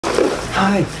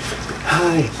Hi.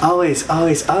 Hi. Always.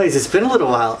 It's been a little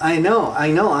while. I know.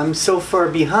 I'm so far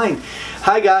behind.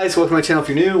 Hi guys, welcome to my channel if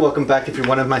you're new. Welcome back if you're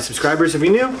one of my subscribers. If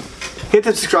you're new, hit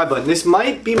the subscribe button. This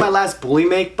might be my last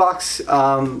BULLYMAKE Box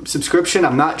subscription.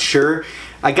 I'm not sure.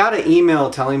 I got an email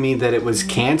telling me that it was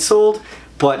canceled,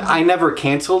 but I never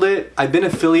canceled it. I've been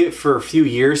affiliate for a few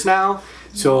years now,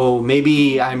 so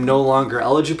maybe I'm no longer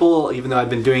eligible, even though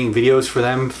I've been doing videos for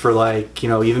them for like, you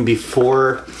know, even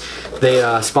before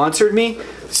they sponsored me.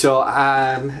 So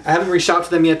I haven't reached out to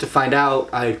them yet to find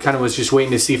out. I kind of was just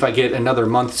waiting to see if I get another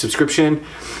month subscription.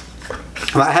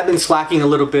 I have been slacking a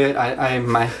little bit.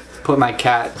 My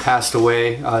cat passed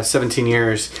away, 17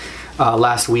 years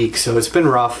last week, so it's been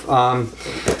rough.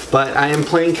 But I am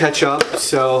playing catch up,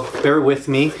 so bear with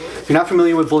me. If you're not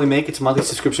familiar with BULLYMAKE, it's a monthly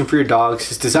subscription for your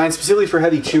dogs. It's designed specifically for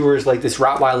heavy chewers like this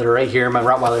Rottweiler right here, my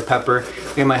Rottweiler Pepper,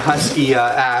 and my Husky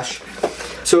Ash.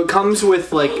 So it comes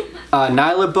with like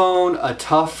Nylabone, a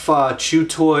tough chew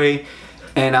toy,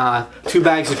 and 2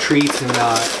 bags of treats, and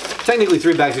technically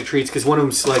 3 bags of treats because one of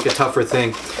them's like a tougher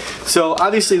thing. So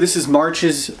obviously this is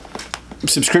March's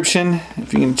subscription,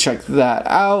 if you can check that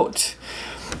out.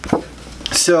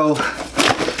 So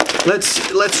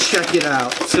let's check it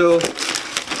out. So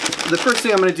the first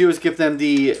thing I'm going to do is give them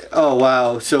the, oh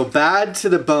wow, so Bad to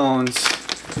the Bones.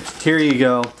 Here you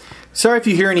go. Sorry if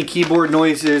you hear any keyboard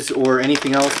noises or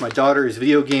anything else. My daughter is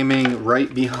video gaming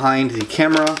right behind the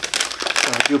camera.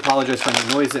 So I do apologize for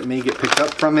any noise that may get picked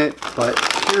up from it. But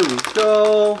here we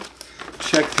go.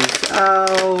 Check this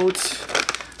out.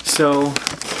 So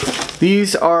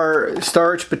these are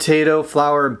starch, potato,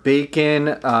 flour,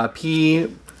 bacon, pea,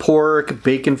 pork,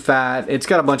 bacon fat. It's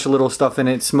got a bunch of little stuff in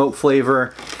it, smoke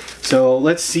flavor. So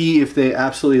let's see if they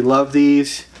absolutely love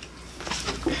these.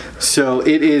 So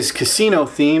it is casino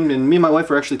themed, and me and my wife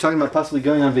were actually talking about possibly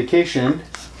going on vacation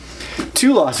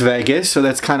to Las Vegas, so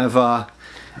that's kind of a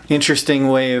interesting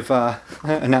way of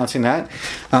announcing that.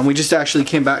 We just actually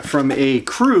came back from a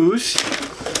cruise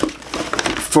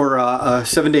for a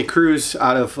 7-day cruise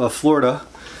out of Florida.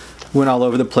 Went all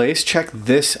over the place. Check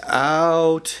this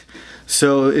out.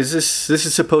 So this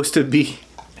is supposed to be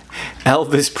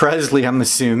Elvis Presley, I'm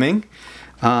assuming.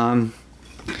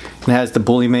 It has the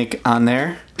BULLYMAKE on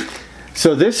there.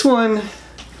 So this one,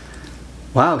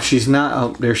 wow, she's not,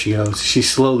 oh, there she goes. She's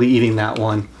slowly eating that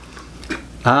one.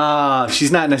 Ah,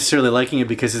 she's not necessarily liking it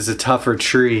because it's a tougher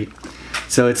treat.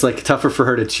 So it's like tougher for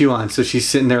her to chew on. So she's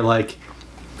sitting there like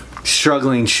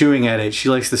struggling, chewing at it. She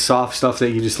likes the soft stuff that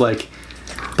you just like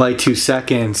bite 2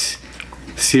 seconds.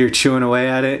 See her chewing away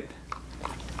at it.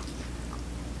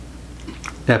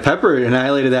 Yeah, Pepper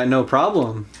annihilated that no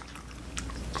problem.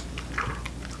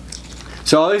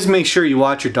 So always make sure you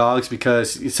watch your dogs,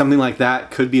 because something like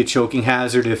that could be a choking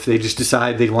hazard if they just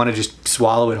decide they want to just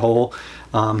swallow it whole.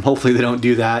 Hopefully they don't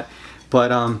do that.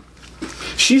 But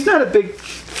she's not a big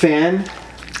fan.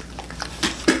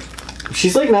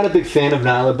 She's like not a big fan of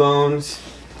Nylabones.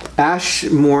 Ash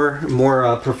more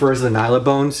prefers the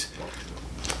Nylabones.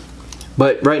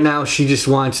 But right now she just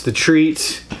wants the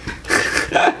treats.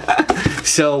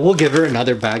 So we'll give her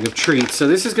another bag of treats. So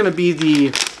this is going to be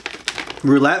the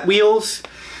roulette wheels.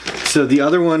 So the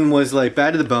other one was like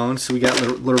Bad to the Bone, so we got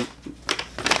little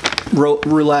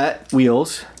roulette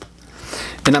wheels,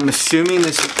 and I'm assuming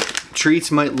this treats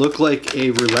might look like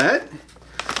a roulette.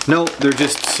 No, they're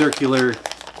just circular,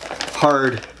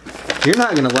 hard. You're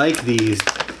not gonna like these.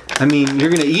 I mean, you're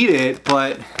gonna eat it,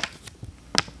 but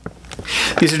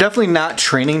these are definitely not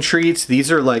training treats.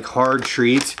 These are like hard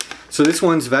treats. So this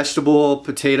one's vegetable,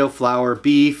 potato, flour,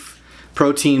 beef,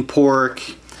 protein, pork,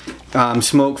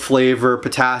 smoke flavor,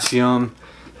 potassium.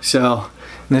 So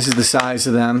this is the size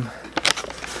of them.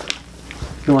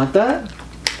 You want that?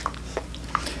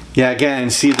 Yeah, again,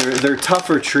 see, they're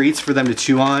tougher treats for them to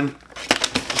chew on.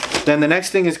 Then the next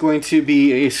thing is going to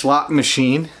be a slot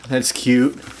machine. That's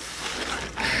cute.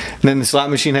 And then the slot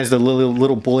machine has the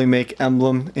little BULLYMAKE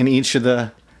emblem in each of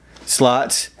the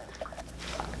slots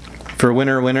for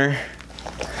winner.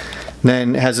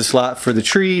 Then it has a slot for the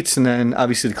treats, and then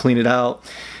obviously to clean it out.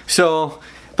 So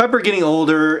Pepper getting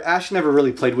older. Ash never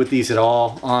really played with these at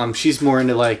all. She's more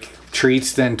into like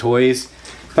treats than toys.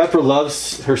 Pepper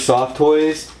loves her soft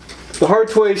toys. The hard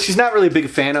toys she's not really a big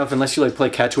fan of unless you like play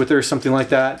catch with her or something like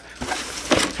that.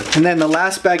 And then the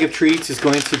last bag of treats is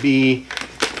going to be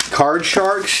card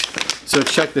sharks. So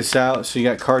check this out. So you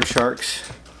got card sharks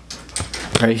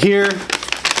right here.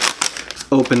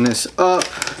 Open this up.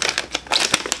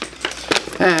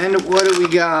 And what do we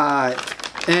got?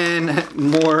 And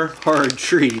more hard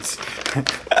treats.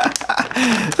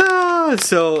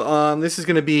 So this is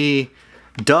going to be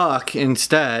duck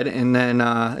instead, and then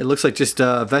it looks like just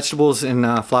vegetables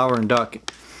and flour and duck.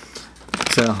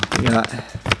 So you got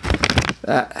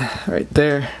that right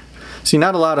there. See,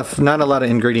 not a lot of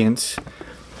ingredients.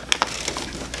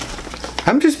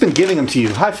 I've just been giving them to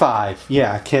you. High five.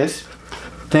 Yeah, kiss.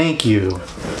 Thank you.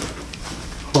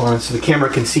 Hold on so the camera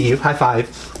can see you. High five.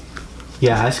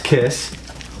 Yes, kiss.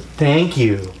 Thank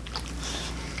you.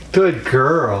 Good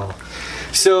girl.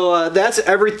 So that's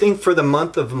everything for the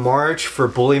month of March for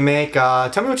BULLYMAKE.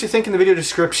 Tell me what you think in the video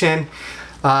description.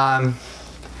 Tell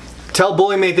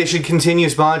BULLYMAKE they should continue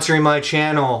sponsoring my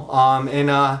channel.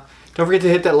 Don't forget to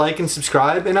hit that like and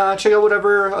subscribe, and check out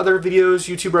whatever other videos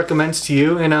YouTube recommends to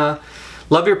you. And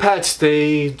love your pets.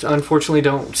 They unfortunately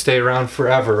don't stay around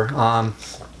forever.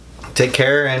 Take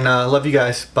care, and love you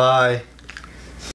guys. Bye.